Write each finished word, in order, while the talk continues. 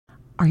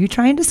Are you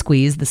trying to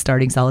squeeze the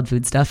starting solid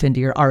food stuff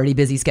into your already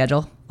busy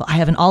schedule? Well, I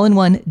have an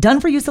all-in-one,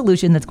 done-for-you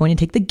solution that's going to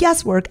take the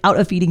guesswork out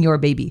of feeding your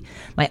baby.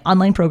 My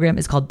online program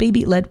is called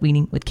Baby-Led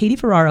Weaning with Katie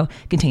Ferraro.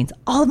 It contains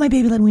all of my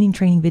baby-led weaning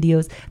training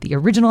videos, the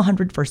original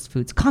 100 First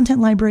Foods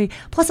content library,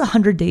 plus a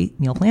 100-day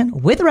meal plan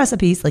with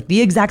recipes, like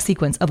the exact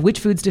sequence of which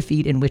foods to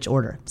feed in which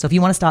order. So if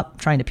you want to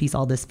stop trying to piece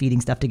all this feeding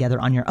stuff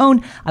together on your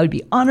own, I would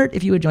be honored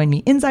if you would join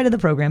me inside of the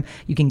program.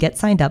 You can get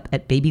signed up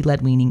at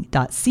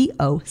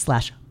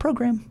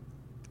babyledweaning.co/program.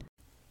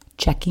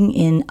 Checking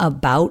in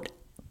about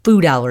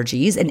food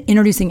allergies and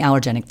introducing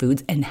allergenic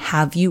foods. And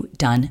have you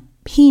done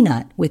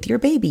peanut with your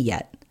baby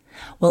yet?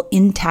 Well,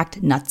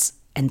 intact nuts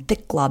and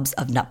thick globs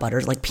of nut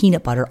butters like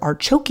peanut butter are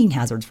choking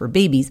hazards for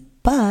babies,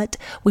 but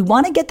we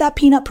want to get that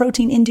peanut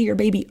protein into your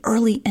baby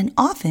early and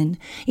often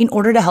in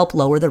order to help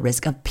lower the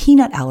risk of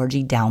peanut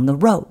allergy down the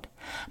road.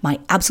 My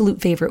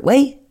absolute favorite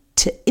way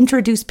to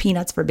introduce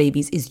peanuts for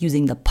babies is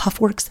using the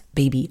Puffworks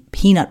Baby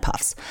Peanut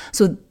Puffs.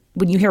 So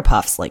when you hear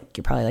puffs, like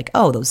you're probably like,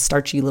 oh, those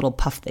starchy little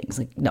puff things.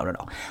 Like, no.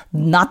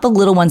 Not the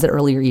little ones that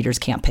earlier eaters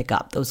can't pick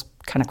up. Those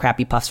kind of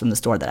crappy puffs from the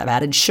store that have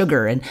added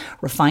sugar and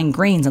refined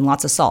grains and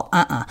lots of salt.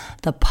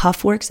 The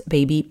Puffworks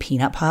Baby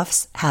Peanut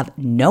Puffs have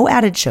no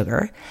added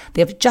sugar.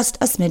 They have just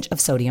a smidge of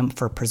sodium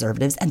for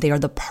preservatives, and they are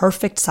the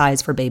perfect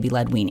size for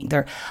baby-led weaning.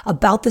 They're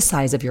about the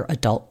size of your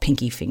adult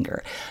pinky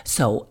finger.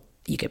 So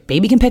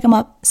baby can pick them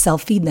up,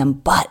 self-feed them,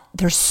 but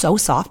they're so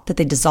soft that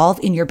they dissolve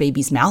in your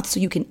baby's mouth, so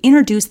you can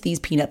introduce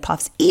these peanut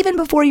puffs even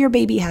before your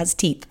baby has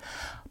teeth.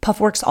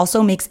 Puffworks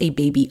also makes a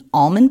baby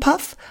almond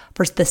puff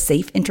for the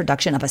safe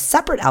introduction of a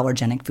separate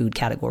allergenic food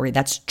category,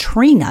 that's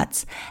tree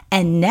nuts.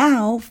 And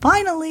now,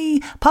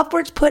 finally,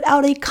 Puffworks put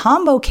out a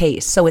combo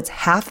case, so it's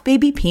half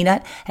baby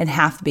peanut and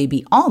half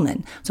baby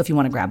almond. So if you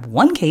want to grab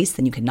one case,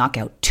 then you can knock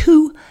out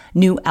two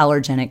new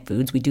allergenic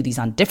foods. We do these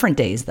on different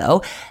days,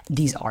 though.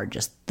 These are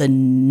just the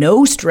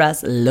no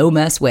stress, low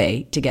mess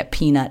way to get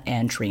peanut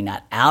and tree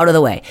nut out of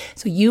the way.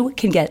 So you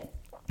can get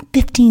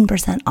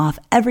 15% off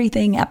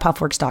everything at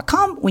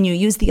puffworks.com when you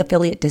use the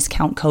affiliate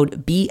discount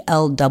code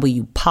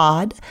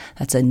BLWPOD.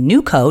 That's a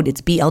new code. It's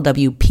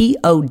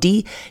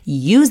BLWPOD.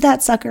 Use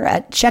that sucker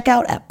at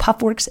checkout at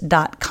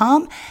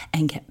puffworks.com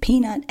and get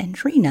peanut and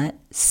tree nut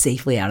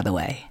safely out of the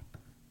way.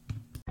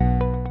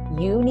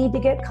 You need to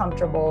get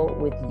comfortable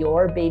with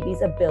your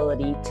baby's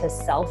ability to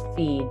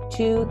self-feed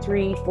 2,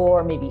 3,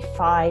 4, maybe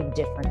 5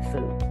 different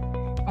foods.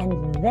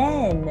 And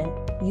then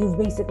you've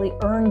basically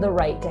earned the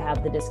right to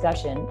have the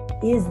discussion.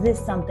 Is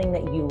this something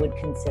that you would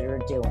consider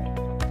doing?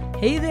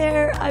 Hey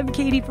there, I'm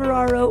Katie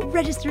Ferraro,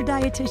 registered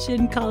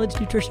dietitian, college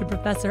nutrition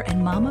professor,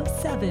 and mom of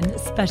 7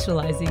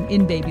 specializing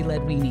in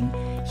baby-led weaning.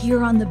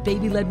 Here on the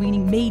Baby-Led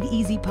Weaning Made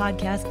Easy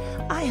podcast,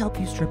 I help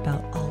you strip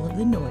out all of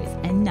the noise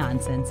and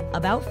nonsense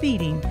about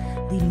feeding,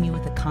 leaving you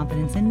with the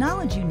confidence and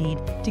knowledge you need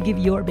to give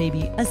your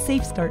baby a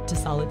safe start to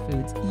solid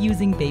foods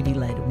using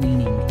baby-led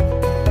weaning.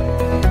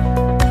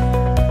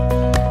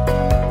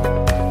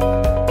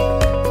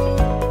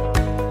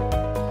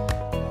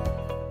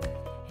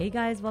 Hey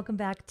guys, welcome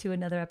back to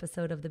another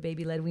episode of the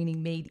Baby-Led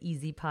Weaning Made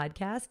Easy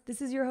podcast.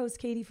 This is your host,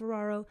 Katie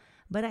Ferraro,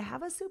 but I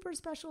have a super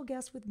special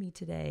guest with me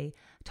today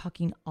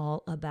talking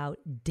all about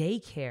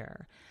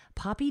daycare.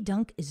 Poppy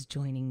Duhnke is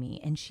joining me,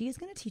 and she is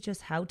going to teach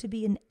us how to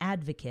be an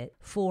advocate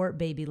for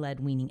baby-led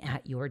weaning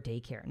at your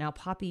daycare. Now,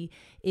 Poppy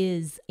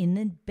is in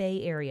the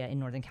Bay Area in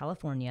Northern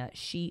California.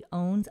 She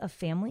owns a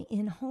family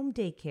in-home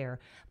daycare,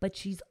 but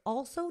she's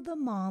also the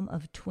mom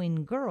of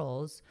twin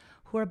girls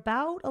who are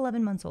about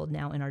 11 months old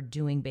now and are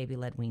doing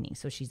baby-led weaning.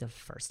 So she's a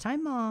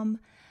first-time mom,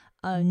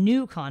 a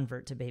new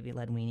convert to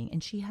baby-led weaning,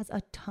 and she has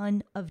a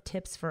ton of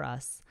tips for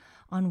us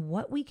on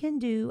what we can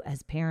do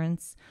as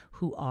parents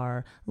who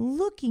are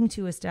looking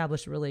to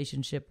establish a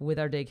relationship with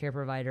our daycare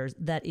providers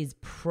that is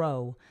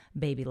pro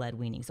baby-led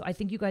weaning. So I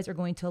think you guys are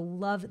going to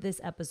love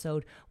this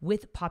episode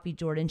with Poppy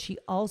Jordan. She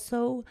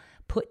also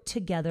put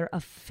together a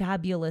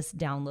fabulous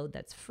download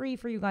that's free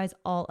for you guys,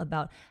 all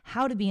about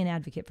how to be an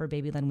advocate for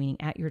baby-led weaning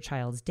at your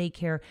child's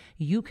daycare.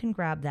 You can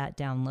grab that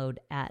download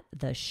at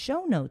the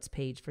show notes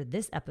page for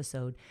this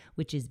episode,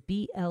 which is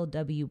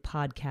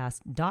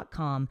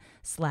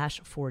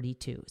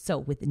blwpodcast.com/42.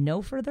 So with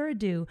no further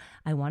ado,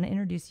 I want to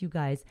introduce you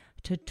guys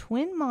to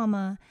twin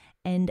mama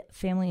and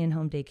family and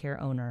home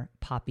daycare owner,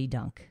 Poppy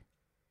Duhnke.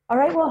 All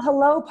right. Well,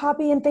 hello,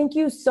 Poppy, and thank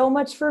you so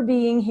much for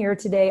being here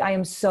today. I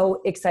am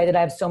so excited. I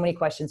have so many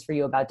questions for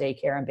you about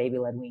daycare and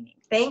baby-led weaning.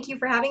 Thank you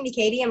for having me,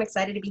 Katie. I'm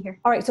excited to be here.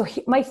 All right. So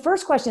my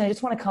first question, I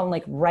just want to come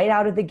right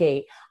out of the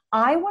gate.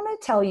 I want to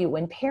tell you,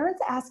 when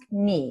parents ask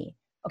me,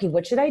 okay,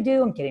 what should I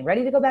do? I'm getting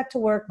ready to go back to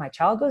work. My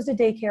child goes to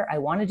daycare. I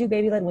want to do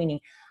baby-led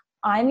weaning.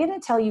 I'm going to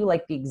tell you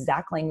the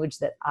exact language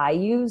that I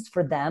used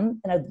for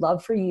them. And I'd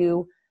love for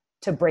you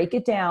to break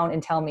it down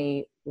and tell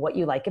me what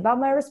you like about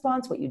my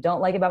response, what you don't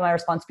like about my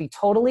response. Be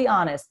totally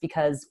honest,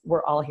 because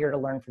we're all here to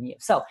learn from you.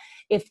 So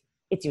if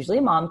it's usually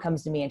a mom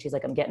comes to me and she's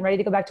like, I'm getting ready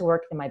to go back to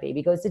work and my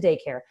baby goes to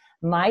daycare,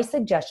 my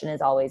suggestion is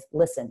always,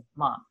 listen,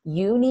 mom,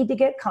 you need to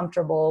get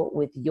comfortable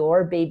with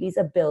your baby's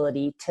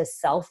ability to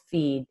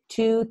self-feed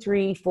 2,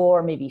 3,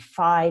 4, maybe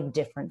 5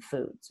 different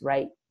foods,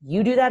 right?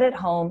 You do that at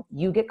home.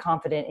 You get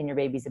confident in your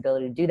baby's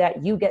ability to do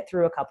that. You get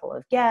through a couple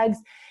of gags.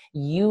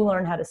 You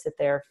learn how to sit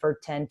there for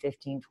 10,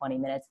 15, 20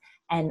 minutes.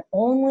 And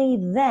only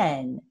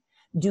then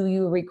do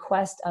you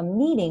request a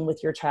meeting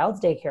with your child's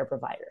daycare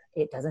provider.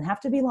 It doesn't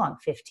have to be long,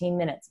 15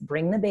 minutes.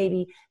 Bring the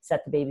baby,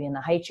 set the baby in the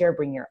high chair,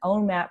 bring your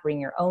own mat,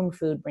 bring your own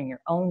food, bring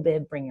your own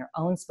bib, bring your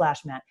own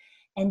splash mat,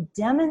 and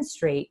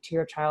demonstrate to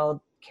your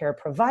child care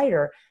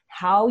provider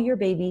how your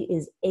baby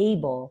is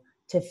able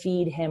to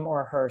feed him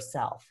or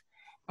herself.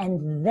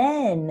 And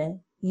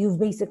then you've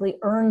basically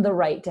earned the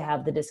right to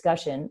have the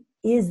discussion.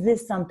 Is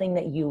this something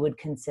that you would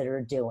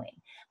consider doing?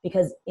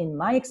 Because in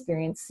my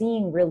experience,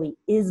 seeing really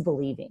is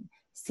believing.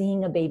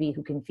 Seeing a baby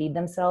who can feed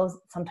themselves,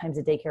 sometimes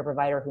a daycare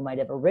provider who might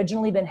have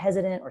originally been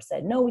hesitant or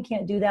said, no, we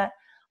can't do that.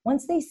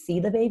 Once they see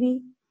the baby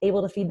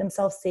able to feed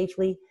themselves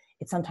safely,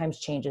 it sometimes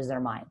changes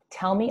their mind.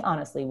 Tell me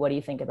honestly, what do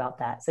you think about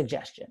that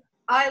suggestion?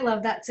 I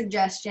love that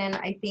suggestion.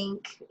 I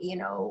think,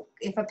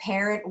 if a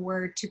parent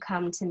were to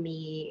come to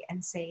me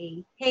and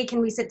say, hey,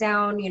 can we sit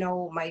down?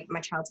 My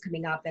child's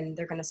coming up and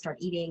they're going to start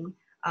eating.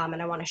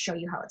 And I want to show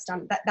you how it's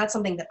done. That's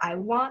something that I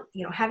want,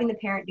 having the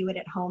parent do it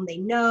at home.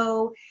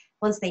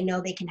 Once they know,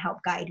 they can help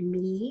guide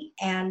me,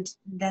 and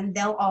then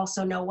they'll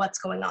also know what's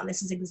going on.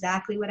 This is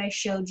exactly what I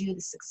showed you.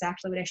 This is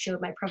exactly what I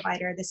showed my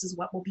provider. This is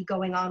what will be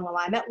going on while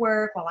I'm at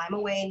work, while I'm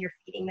away and you're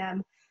feeding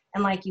them.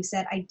 And like you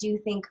said, I do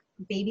think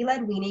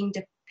baby-led weaning,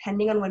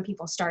 depending on when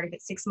people start, if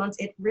it's 6 months,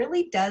 it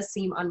really does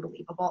seem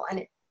unbelievable and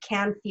it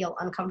can feel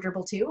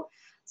uncomfortable too.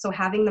 So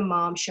having the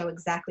mom show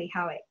exactly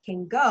how it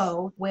can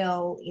go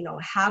will,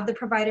 have the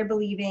provider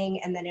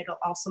believing, and then it'll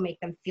also make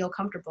them feel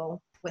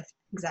comfortable with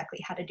exactly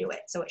how to do it.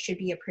 So it should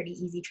be a pretty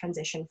easy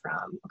transition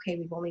from, okay,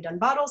 we've only done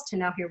bottles to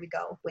now here we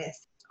go with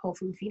whole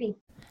food feeding.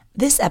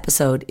 This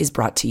episode is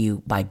brought to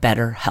you by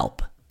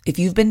BetterHelp. If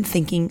you've been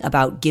thinking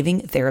about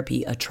giving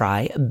therapy a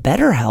try,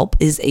 BetterHelp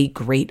is a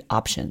great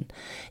option.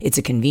 It's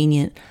a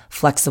convenient,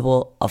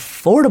 flexible,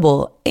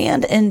 affordable,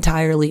 and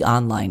entirely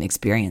online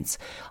experience.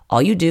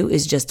 All you do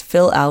is just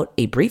fill out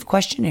a brief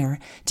questionnaire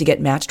to get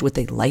matched with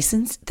a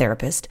licensed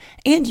therapist,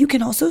 and you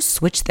can also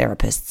switch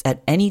therapists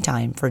at any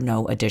time for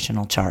no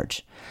additional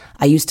charge.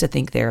 I used to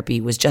think therapy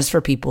was just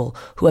for people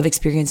who have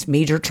experienced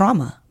major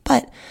trauma.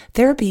 But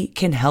therapy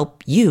can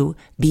help you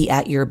be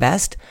at your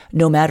best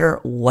no matter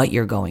what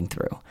you're going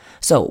through.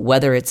 So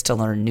whether it's to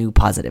learn new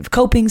positive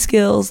coping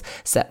skills,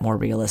 set more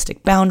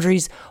realistic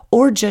boundaries,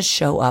 or just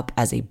show up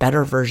as a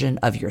better version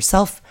of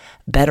yourself,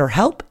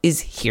 BetterHelp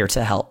is here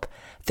to help.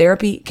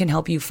 Therapy can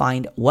help you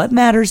find what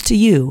matters to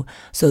you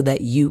so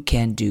that you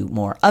can do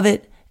more of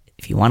it.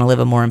 If you want to live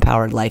a more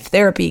empowered life,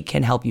 therapy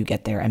can help you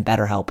get there, and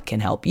BetterHelp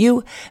can help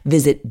you.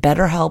 Visit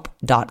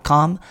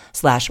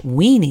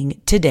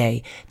betterhelp.com/weaning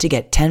today to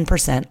get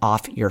 10%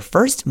 off your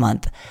first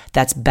month.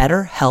 That's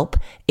BetterHelp,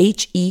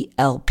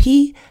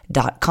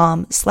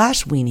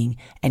 HELP.com/weaning,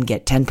 and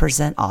get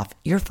 10% off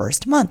your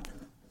first month.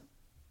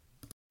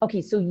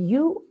 Okay, so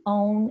you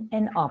own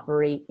and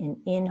operate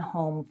an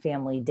in-home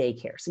family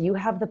daycare. So you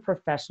have the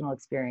professional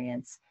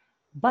experience,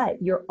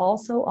 but you're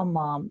also a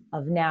mom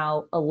of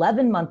now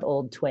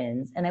 11-month-old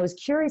twins. And I was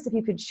curious if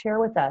you could share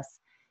with us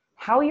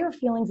how your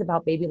feelings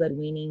about baby-led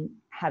weaning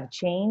have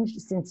changed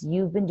since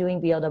you've been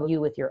doing BLW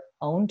with your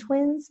own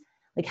twins.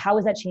 Like, how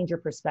has that changed your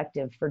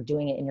perspective for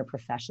doing it in your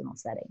professional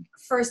setting?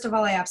 First of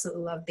all, I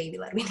absolutely love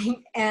baby-led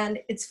weaning. And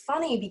it's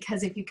funny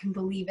because if you can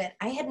believe it,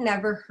 I had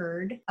never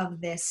heard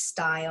of this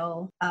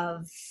style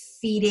of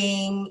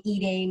feeding,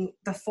 eating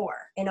before.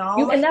 And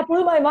that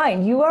blew my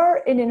mind. You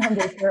are an in-home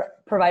daycare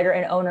provider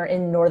and owner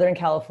in Northern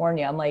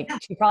California. I'm like,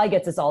 she probably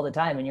gets this all the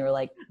time. And you were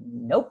like,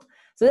 nope.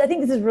 So I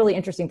think this is really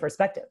interesting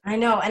perspective. I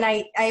know. And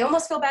I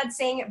almost feel bad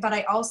saying it, but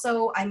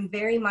I'm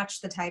very much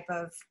the type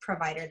of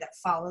provider that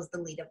follows the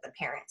lead of the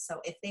parent.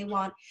 So if they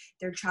want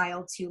their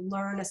child to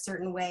learn a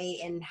certain way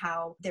in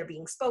how they're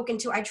being spoken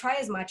to, I try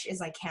as much as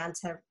I can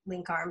to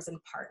link arms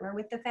and partner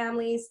with the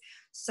families.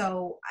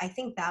 So I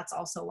think that's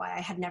also why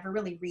I had never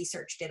really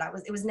researched it.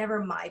 It was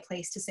never my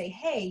place to say,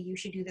 hey, you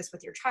should do this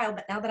with your child.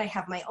 But now that I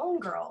have my own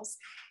girls,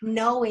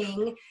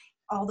 knowing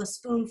all the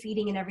spoon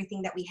feeding and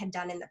everything that we had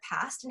done in the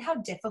past and how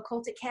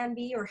difficult it can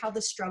be, or how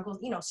the struggles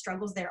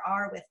there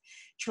are with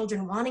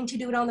children wanting to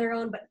do it on their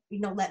own, but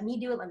let me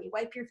do it, let me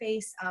wipe your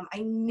face. I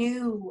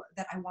knew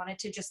that I wanted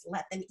to just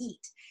let them eat,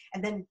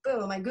 and then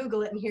boom, I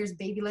Google it and here's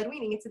baby-led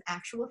weaning. It's an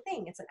actual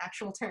thing. It's an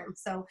actual term.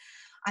 So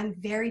I'm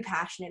very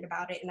passionate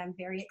about it, and I'm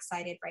very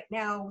excited right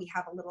now. We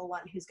have a little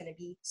one who's going to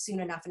be soon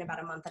enough, in about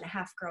a month and a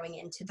half, growing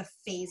into the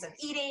phase of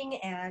eating,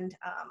 and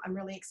I'm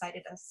really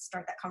excited to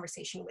start that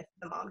conversation with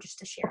the mom just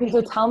to share. Okay,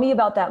 so tell me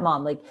about that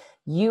mom. Like,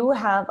 you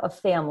have a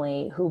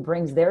family who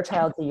brings their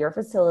child to your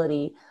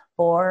facility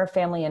for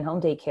family and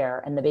home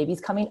daycare, and the baby's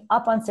coming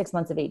up on 6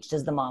 months of age.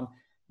 Does the mom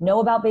know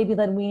about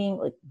baby-led weaning?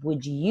 Like,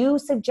 would you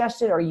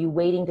suggest it? Or are you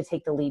waiting to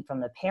take the lead from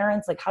the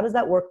parents? Like, how does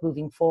that work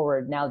moving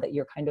forward now that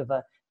you're kind of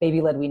a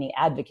baby-led weaning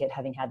advocate,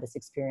 having had this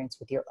experience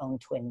with your own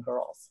twin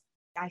girls?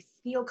 I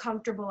feel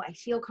comfortable. I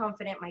feel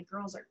confident. My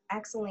girls are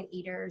excellent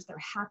eaters. They're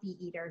happy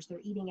eaters. They're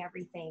eating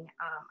everything.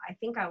 I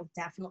think I will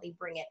definitely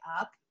bring it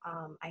up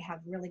I have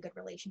really good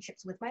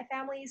relationships with my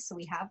families, so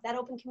we have that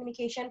open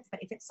communication.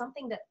 But if it's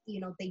something that,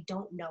 they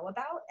don't know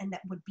about and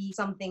that would be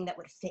something that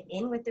would fit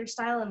in with their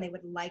style and they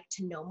would like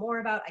to know more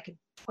about, I could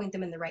point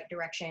them in the right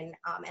direction.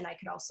 And I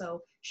could also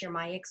share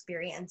my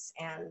experience,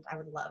 and I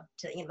would love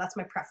to, that's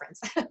my preference.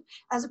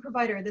 As a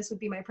provider, this would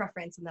be my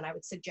preference, and then I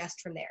would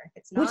suggest from there. If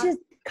it's not, which is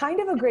kind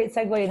of a great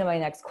segue into my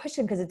next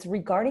question, because it's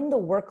regarding the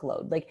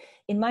workload. Like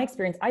in my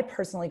experience, I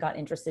personally got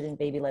interested in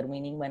baby-led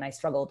weaning when I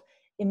struggled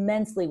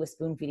immensely with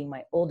spoon feeding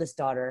my oldest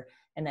daughter.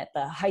 And at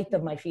the height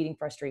of my feeding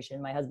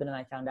frustration, my husband and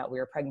I found out we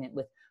were pregnant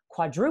with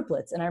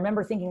quadruplets. And I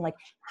remember thinking, like,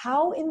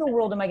 how in the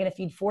world am I going to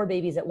feed 4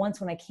 babies at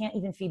once when I can't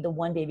even feed the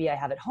 1 baby I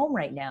have at home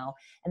right now?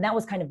 And that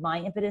was kind of my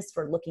impetus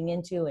for looking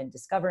into and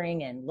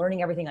discovering and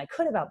learning everything I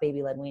could about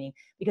baby-led weaning,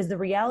 because the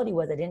reality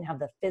was I didn't have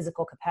the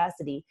physical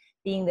capacity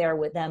being there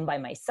with them by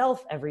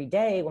myself every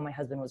day when my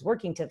husband was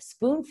working to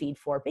spoon feed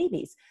 4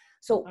 babies.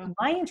 So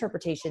my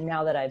interpretation,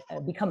 now that I've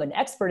become an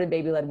expert in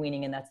baby-led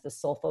weaning, and that's the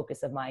sole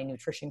focus of my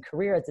nutrition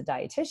career as a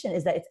dietitian,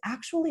 is that it's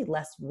actually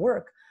less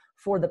work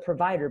for the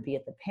provider, be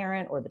it the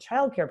parent or the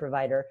childcare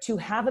provider, to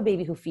have a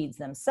baby who feeds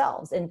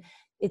themselves. And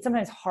it's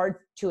sometimes hard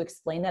to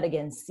explain that.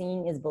 Again,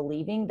 seeing is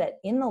believing, that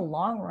in the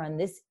long run,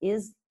 this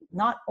is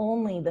not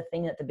only the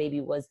thing that the baby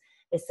was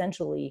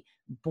essentially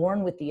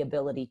born with the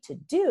ability to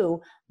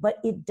do, but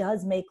it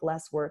does make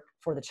less work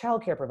for the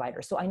childcare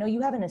provider. So I know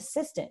you have an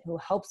assistant who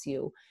helps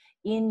you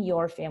in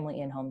your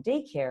family in-home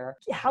daycare.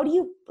 How do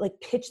you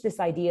pitch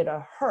this idea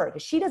to her?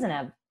 Because she doesn't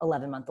have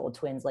 11-month-old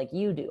twins like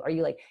you do. Are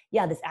you like,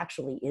 yeah, this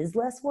actually is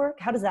less work?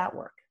 How does that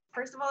work?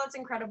 First of all, it's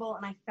incredible.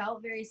 And I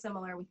felt very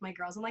similar with my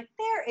girls. I'm like,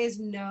 there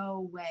is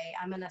no way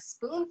I'm going to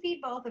spoon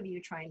feed both of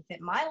you, try and fit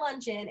my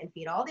lunch in and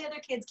feed all the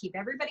other kids, keep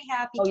everybody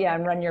happy. Oh yeah,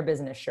 and run your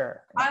business,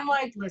 sure. I'm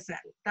like, listen,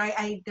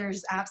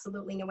 there's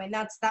absolutely no way. And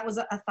that was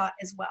a thought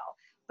as well.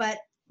 But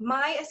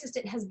my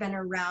assistant has been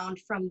around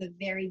from the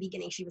very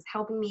beginning. She was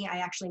helping me. I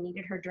actually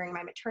needed her during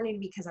my maternity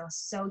because I was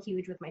so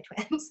huge with my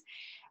twins.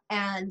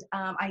 And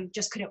I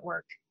just couldn't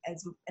work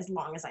as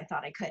long as I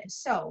thought I could.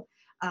 So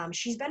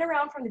she's been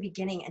around from the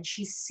beginning, and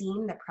she's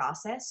seen the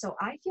process. So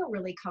I feel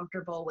really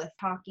comfortable with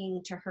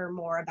talking to her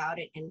more about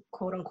it and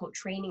quote unquote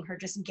training her,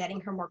 just getting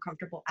her more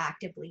comfortable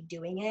actively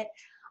doing it.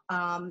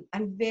 I'm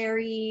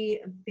very,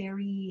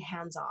 very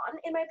hands-on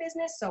in my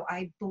business. So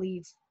I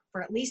believe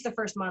for at least the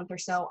first month or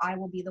so, I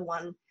will be the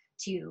one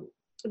to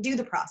do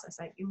the process.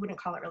 I wouldn't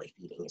call it really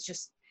feeding. It's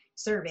just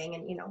serving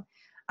and,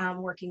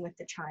 working with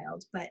the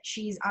child. But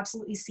she's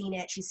absolutely seen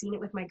it. She's seen it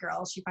with my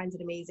girls. She finds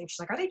it amazing. She's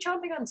like, are they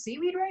chomping on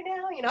seaweed right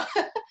now?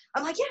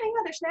 I'm like, yeah,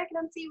 they're snacking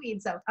on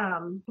seaweed. So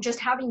just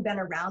having been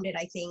around it,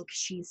 I think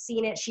she's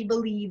seen it. She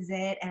believes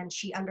it, and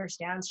she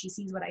understands. She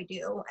sees what I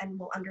do and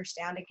will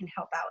understand and can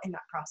help out in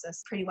that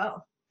process pretty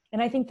well.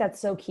 And I think that's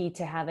so key,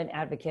 to have an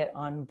advocate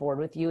on board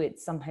with you. It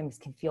sometimes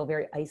can feel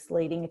very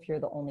isolating if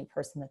you're the only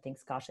person that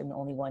thinks, gosh, I'm the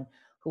only one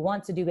who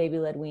wants to do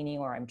baby-led weaning,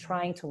 or I'm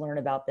trying to learn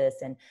about this.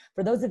 And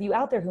for those of you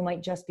out there who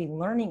might just be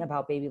learning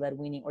about baby-led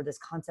weaning, or this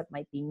concept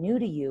might be new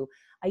to you,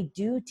 I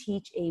do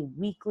teach a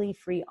weekly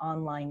free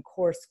online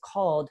course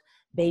called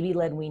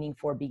Baby-Led Weaning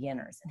for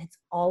Beginners. And it's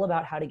all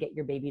about how to get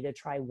your baby to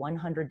try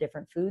 100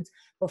 different foods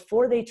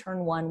before they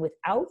turn 1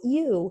 without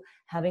you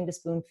having to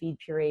spoon feed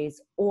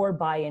purees or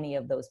buy any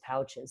of those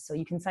pouches. So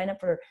you can sign up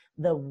for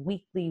the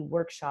weekly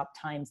workshop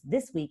times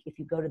this week if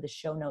you go to the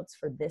show notes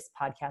for this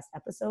podcast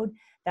episode.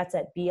 That's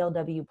at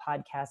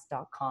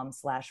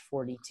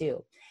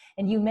blwpodcast.com/42.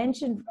 And you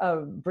mentioned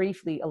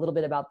briefly a little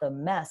bit about the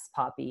mess,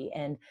 Poppy.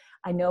 And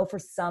I know for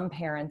some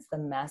parents, the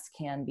mess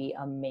can be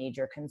a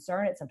major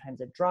concern. It's sometimes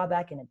a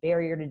drawback and a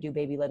barrier to do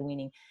baby-led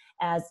weaning.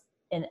 As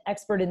an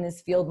expert in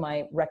this field,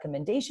 my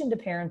recommendation to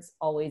parents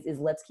always is,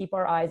 let's keep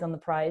our eyes on the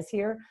prize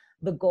here.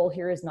 The goal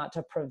here is not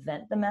to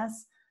prevent the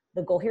mess.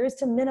 The goal here is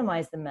to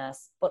minimize the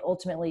mess, but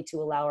ultimately to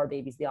allow our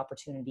babies the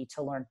opportunity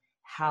to learn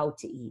how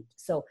to eat.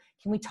 So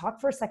can we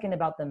talk for a second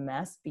about the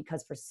mess?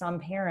 Because for some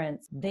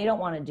parents, they don't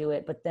want to do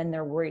it, but then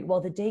they're worried,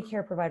 well, the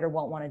daycare provider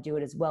won't want to do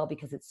it as well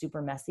because it's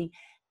super messy.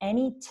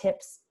 Any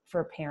tips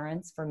for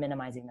parents for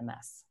minimizing the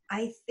mess?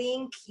 I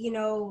think,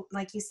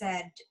 like you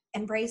said,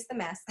 embrace the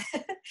mess.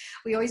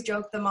 We always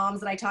joke, the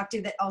moms that I talk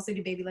to that also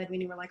do baby-led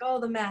weaning, we're like,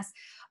 oh, the mess.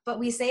 But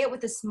we say it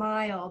with a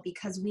smile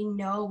because we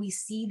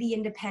see the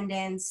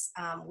independence.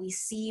 We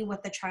see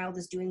what the child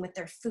is doing with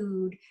their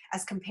food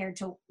as compared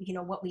to,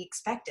 what we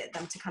expected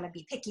them to kind of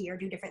be picky or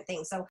do different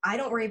things. So I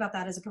don't worry about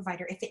that as a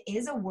provider. If it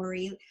is a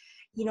worry,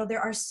 there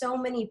are so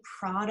many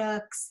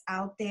products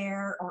out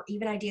there, or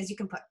even ideas. You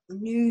can put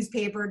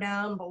newspaper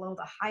down below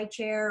the high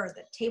chair or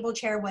the table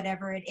chair,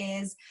 whatever it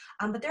is.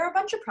 But there are a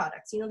bunch of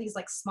products, these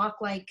like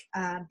smock-like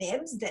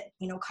bibs that,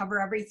 cover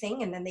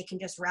everything, and then they can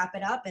just wrap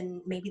it up,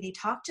 and maybe they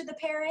talk to the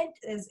parent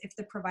as if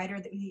the provider,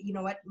 that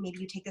maybe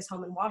you take this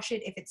home and wash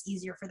it. If it's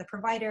easier for the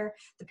provider,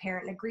 the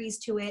parent agrees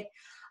to it.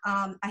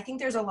 I think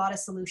there's a lot of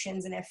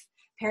solutions. And if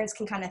parents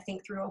can kind of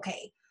think through,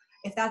 okay,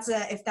 if that's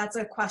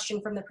a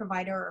question from the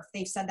provider, or if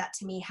they've said that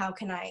to me, how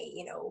can I,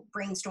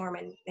 brainstorm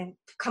and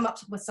come up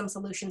with some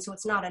solution? So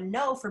it's not a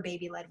no for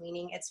baby-led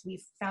weaning. It's,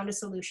 we've found a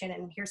solution,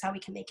 and here's how we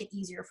can make it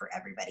easier for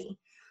everybody.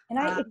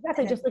 And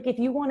exactly, just like if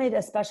you wanted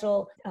a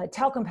special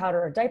talcum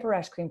powder or diaper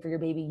rash cream for your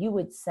baby, you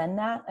would send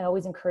that. I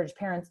always encourage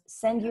parents,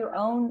 send your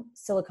own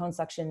silicone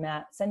suction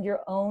mat, send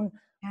your own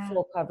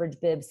full coverage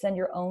bib, send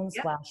your own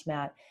splash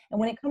mat. And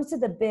when it comes to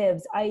the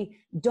bibs, I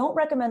don't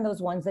recommend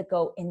those ones that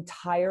go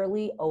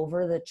entirely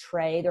over the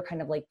tray. They're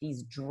kind of like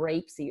these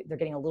drapes. They're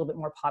getting a little bit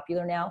more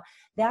popular now.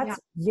 That's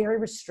very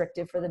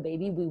restrictive for the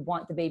baby. We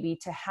want the baby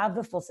to have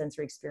the full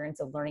sensory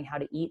experience of learning how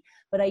to eat.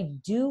 But I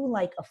do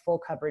like a full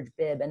coverage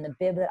bib. And the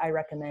bib that I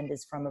recommend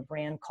is from a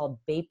brand called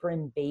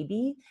Bapron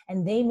Baby.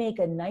 And they make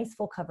a nice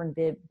full coverage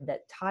bib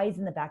that ties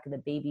in the back of the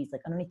babies,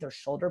 like underneath their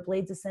shoulder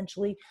blades,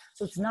 essentially.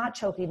 So it's not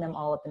choking them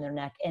all up in their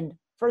neck. And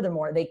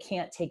furthermore, they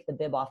can't take the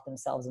bib off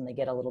themselves when they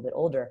get a little bit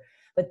older.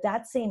 But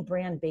that same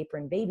brand,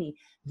 Bapron Baby,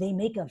 they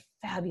make a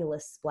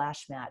fabulous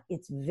splash mat.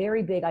 It's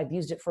very big. I've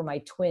used it for my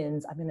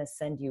twins. I'm going to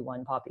send you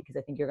one, Poppy, because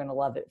I think you're going to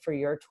love it for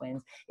your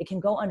twins. It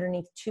can go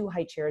underneath 2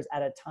 high chairs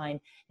at a time.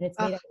 And it's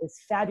made out of this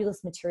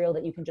fabulous material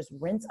that you can just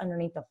rinse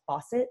underneath the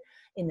faucet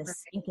in the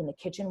sink in the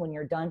kitchen when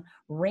you're done.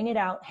 Wring it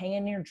out, hang it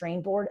in your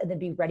drain board, and then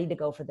be ready to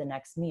go for the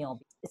next meal.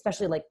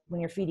 Especially like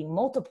when you're feeding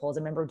multiples.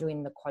 I remember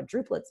doing the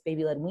quadruplets,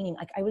 baby-led weaning.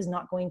 Like I was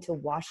not going to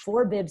wash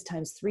 4 bibs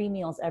times 3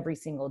 meals every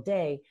single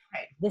day.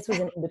 Right. This was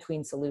an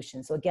in-between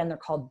solution. So again, they're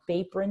called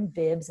Bapron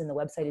bibs, and the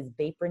website is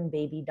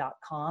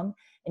bapronbaby.com.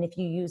 And if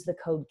you use the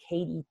code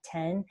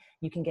Katie10,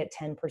 you can get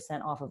 10%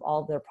 off of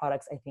all of their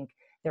products. I think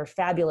they're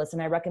fabulous.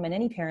 And I recommend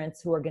any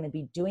parents who are going to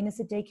be doing this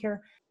at daycare,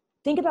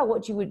 think about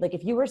what you would, like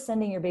if you were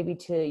sending your baby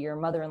to your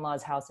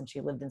mother-in-law's house and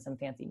she lived in some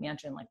fancy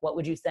mansion, like what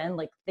would you send?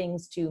 Like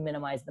things to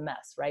minimize the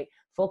mess, right?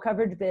 Full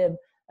coverage bib,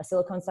 a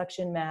silicone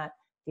suction mat,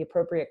 the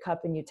appropriate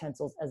cup and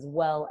utensils, as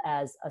well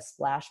as a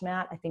splash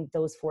mat. I think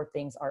those 4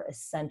 things are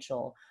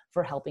essential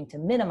for helping to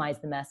minimize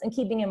the mess. And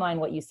keeping in mind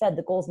what you said,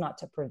 the goal is not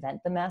to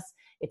prevent the mess.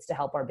 It's to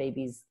help our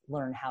babies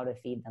learn how to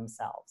feed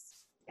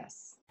themselves.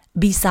 Yes.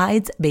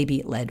 Besides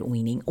baby-led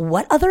weaning,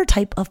 what other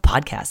type of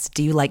podcasts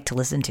do you like to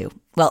listen to?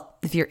 Well,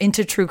 if you're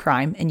into true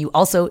crime and you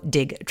also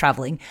dig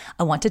traveling,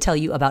 I want to tell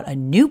you about a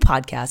new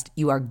podcast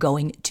you are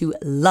going to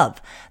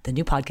love. The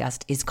new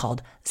podcast is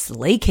called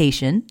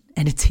Slaycation,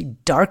 and it's a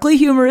darkly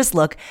humorous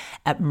look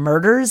at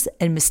murders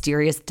and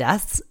mysterious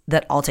deaths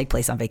that all take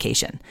place on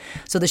vacation.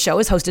 So the show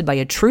is hosted by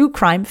a true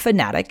crime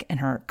fanatic and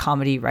her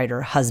comedy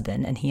writer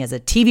husband, and he has a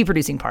TV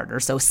producing partner.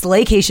 So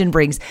Slaycation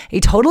brings a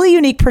totally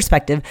unique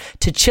perspective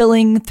to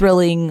chilling,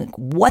 thrilling,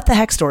 what the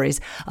heck stories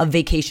of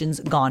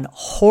vacations gone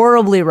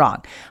horribly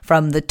wrong.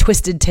 From the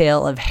twisted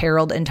tale of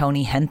Harold and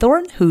Tony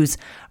Henthorne, whose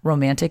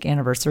romantic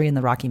anniversary in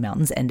the Rocky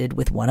Mountains ended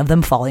with one of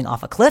them falling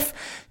off a cliff,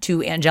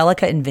 to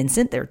Angelica and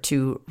Vincent, their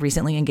 2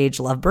 recently engaged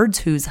lovebirds,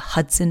 whose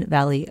Hudson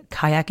Valley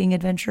kayaking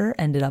adventure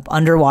ended up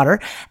underwater.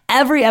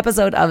 Every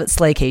episode of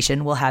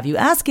Slaycation will have you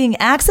asking,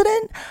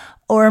 accident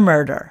or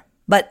murder?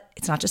 But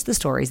it's not just the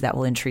stories that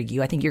will intrigue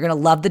you. I think you're going to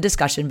love the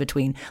discussion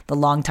between the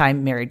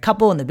longtime married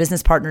couple and the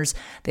business partners.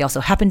 They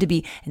also happen to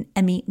be an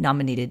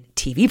Emmy-nominated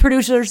TV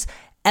producers.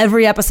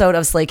 Every episode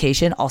of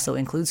Slaycation also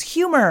includes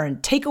humor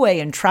and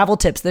takeaway and travel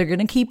tips that are going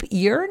to keep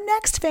your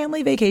next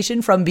family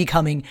vacation from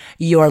becoming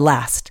your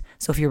last.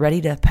 So if you're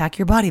ready to pack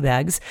your body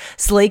bags,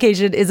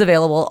 Slaycation is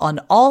available on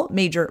all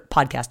major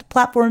podcast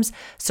platforms.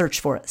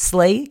 Search for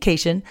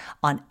Slaycation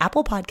on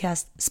Apple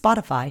Podcasts,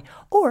 Spotify,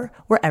 or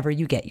wherever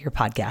you get your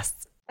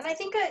podcasts. And I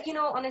think,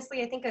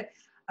 honestly, I think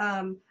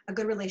a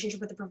good relationship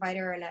with a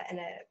provider and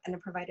a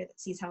provider that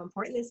sees how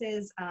important this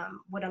is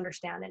would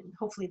understand, and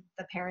hopefully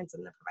the parents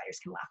and the providers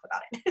can laugh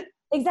about it.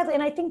 Exactly.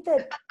 And I think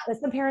that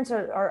some parents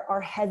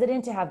are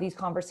hesitant to have these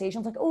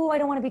conversations like, oh, I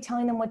don't want to be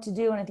telling them what to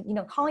do. And I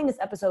think, calling this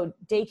episode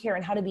Daycare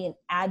and how to be an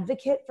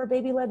advocate for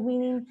baby-led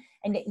weaning.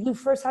 And you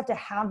first have to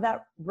have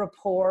that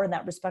rapport and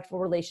that respectful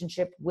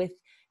relationship with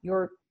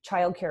your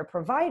childcare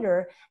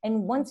provider.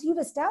 And once you've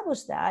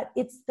established that,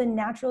 it's the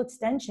natural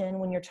extension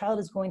when your child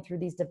is going through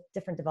these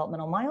different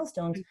developmental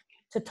milestones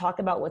to talk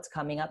about what's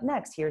coming up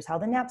next. Here's how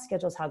the nap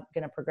schedule is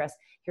going to progress.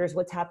 Here's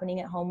what's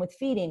happening at home with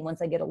feeding.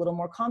 Once I get a little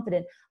more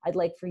confident, I'd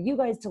like for you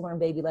guys to learn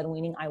baby-led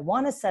weaning. I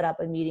want to set up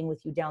a meeting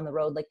with you down the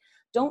road. Like,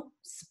 don't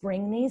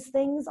spring these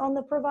things on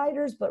the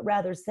providers, but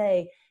rather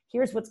say,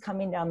 here's what's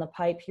coming down the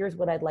pipe. Here's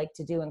what I'd like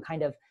to do, and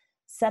kind of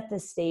set the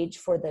stage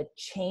for the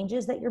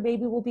changes that your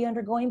baby will be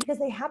undergoing, because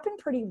they happen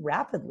pretty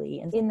rapidly.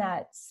 And in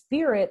that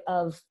spirit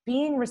of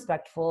being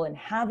respectful and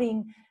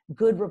having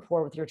good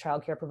rapport with your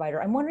childcare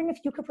provider, I'm wondering if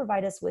you could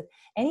provide us with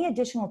any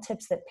additional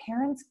tips that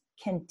parents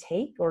can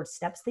take or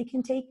steps they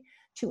can take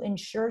to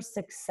ensure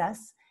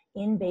success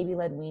in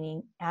baby-led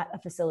weaning at a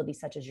facility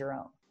such as your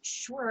own.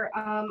 Sure.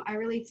 I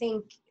really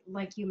think,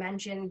 like you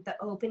mentioned, the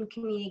open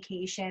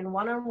communication,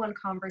 one-on-one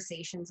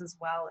conversations, as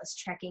well as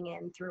checking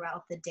in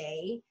throughout the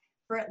day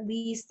for at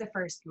least the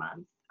first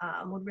month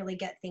would really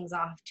get things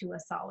off to a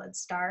solid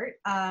start.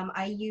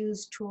 I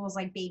use tools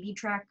like Baby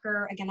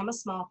Tracker. Again, I'm a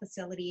small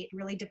facility. It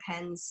really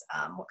depends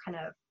what kind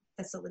of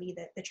facility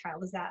that the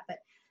child is at, but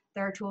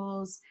There are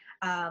tools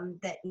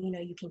that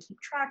you can keep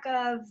track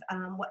of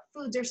what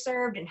foods are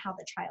served and how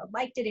the child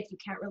liked it if you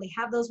can't really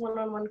have those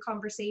one-on-one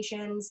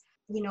conversations.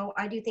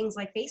 I do things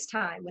like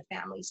FaceTime with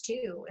families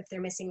too, if they're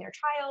missing their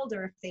child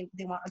or if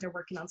they're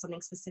working on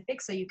something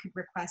specific. So you could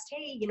request,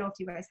 hey, if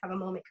you guys have a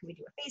moment, can we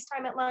do a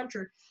FaceTime at lunch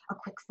or a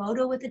quick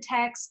photo with a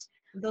text?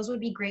 Those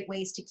would be great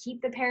ways to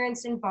keep the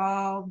parents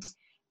involved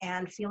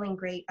and feeling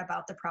great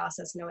about the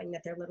process, knowing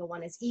that their little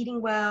one is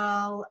eating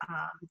well,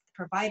 the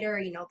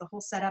provider, the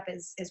whole setup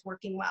is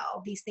working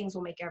well. These things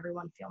will make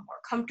everyone feel more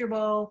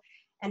comfortable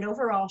and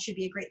overall should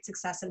be a great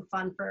success and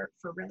fun for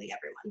really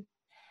everyone.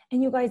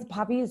 And you guys,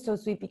 Poppy is so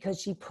sweet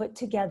because she put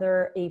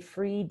together a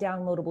free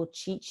downloadable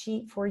cheat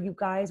sheet for you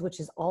guys, which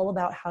is all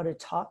about how to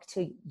talk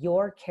to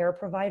your care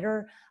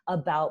provider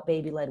about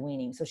baby-led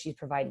weaning. So she's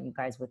providing you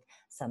guys with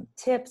some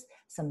tips,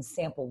 some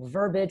sample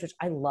verbiage, which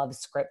I love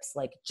scripts,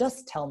 like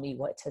just tell me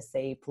what to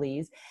say,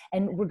 please.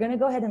 And we're going to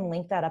go ahead and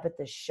link that up at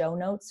the show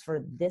notes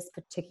for this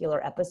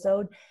particular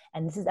episode.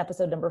 And this is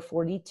episode number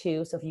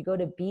 42. So if you go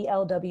to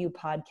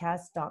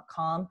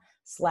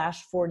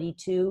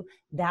blwpodcast.com/42,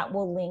 that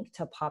will link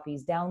to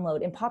Poppy's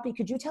download. And Poppy,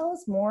 could you tell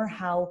us more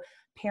how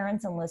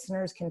parents and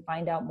listeners can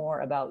find out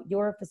more about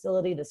your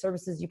facility, the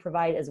services you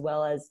provide, as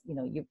well as,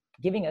 you're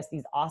giving us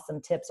these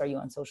awesome tips. Are you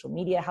on social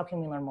media? How can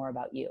we learn more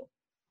about you?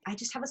 I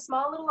just have a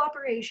small little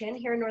operation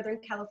here in Northern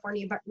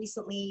California, but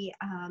recently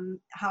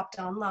hopped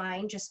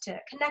online just to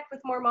connect with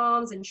more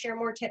moms and share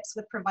more tips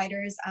with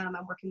providers. I'm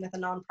working with a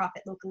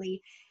nonprofit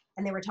locally,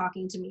 and they were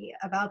talking to me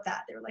about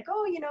that. They were like,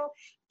 oh, if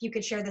you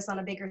could share this on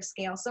a bigger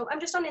scale. So I'm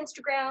just on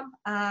Instagram.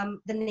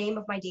 The name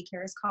of my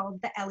daycare is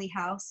called the Ellie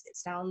House.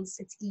 It's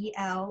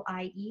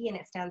ELIE, and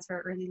it stands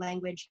for Early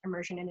Language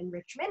Immersion and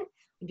Enrichment.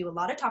 We do a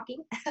lot of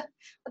talking,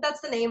 but that's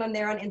the name. I'm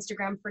there on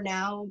Instagram for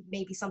now,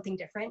 maybe something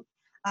different.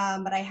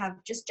 But I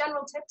have just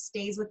general tips,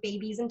 days with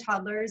babies and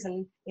toddlers,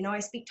 and I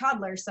speak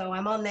toddler, so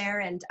I'm on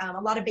there, and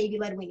a lot of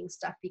baby-led weaning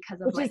stuff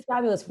because of which is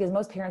fabulous because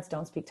most parents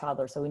don't speak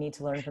toddler, so we need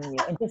to learn from you.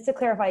 And just to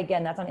clarify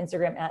again, that's on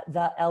Instagram at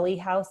the Ellie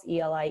House,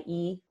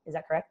 ELIE. Is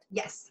that correct?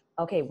 Yes.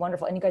 Okay,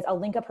 wonderful. And you guys, I'll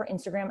link up her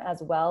Instagram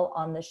as well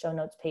on the show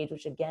notes page,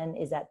 which again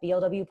is at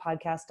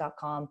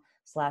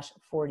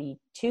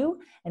blwpodcast.com/42.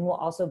 And we'll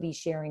also be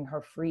sharing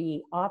her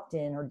free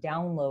opt-in or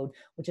download,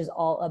 which is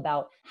all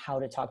about how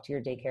to talk to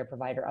your daycare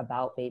provider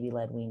about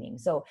baby-led weaning.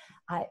 So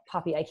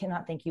Poppy, I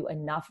cannot thank you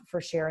enough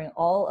for sharing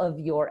all of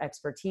your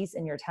expertise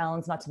and your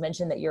talents, not to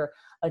mention that you're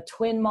a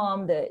twin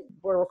mom. That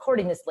we're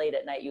recording this late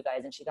at night, you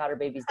guys, and she got her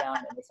babies down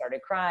and they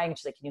started crying.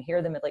 She's like, can you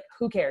hear them? It's like,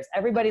 who cares?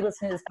 Everybody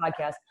listening to this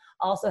podcast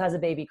also has a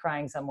baby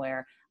crying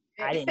somewhere.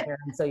 I didn't hear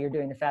them, so you're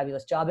doing a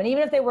fabulous job. And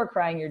even if they were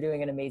crying, you're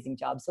doing an amazing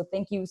job. So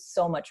thank you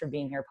so much for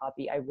being here,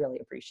 Poppy. I really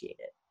appreciate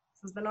it.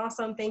 This has been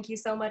awesome. Thank you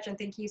so much. And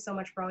thank you so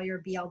much for all your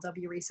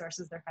BLW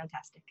resources. They're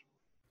fantastic.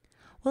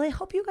 Well, I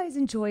hope you guys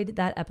enjoyed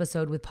that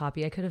episode with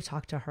Poppy. I could have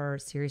talked to her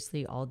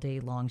seriously all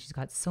day long. She's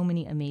got so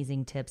many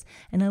amazing tips,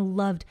 and I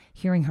loved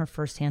hearing her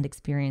firsthand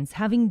experience,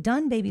 having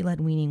done baby-led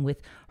weaning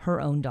with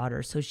her own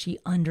daughter. So she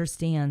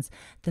understands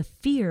the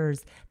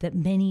fears that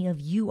many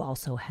of you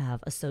also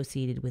have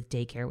associated with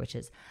daycare, which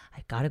is,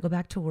 I got to go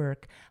back to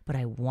work, but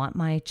I want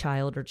my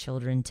child or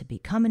children to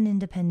become an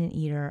independent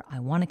eater. I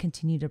want to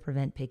continue to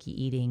prevent picky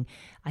eating.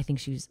 I think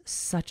she's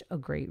such a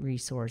great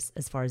resource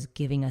as far as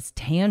giving us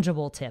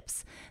tangible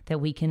tips that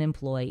we can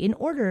employ in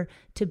order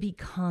to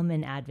become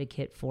an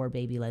advocate for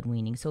baby-led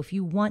weaning. So if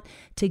you want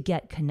to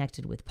get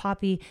connected with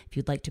Poppy, if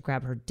you'd like to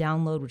grab her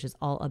download, which is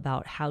all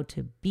about how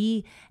to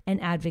be an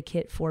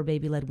advocate for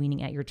baby-led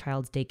weaning at your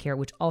child's daycare,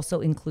 which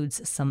also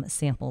includes some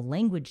sample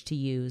language to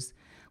use,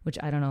 which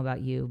I don't know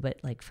about you, but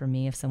like for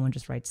me, if someone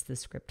just writes the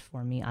script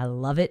for me, I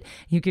love it.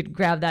 You could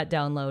grab that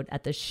download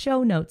at the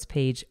show notes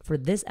page for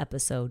this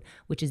episode,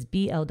 which is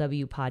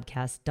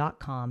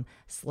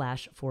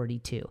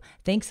blwpodcast.com/42.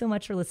 Thanks so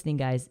much for listening,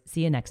 guys.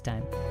 See you next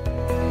time.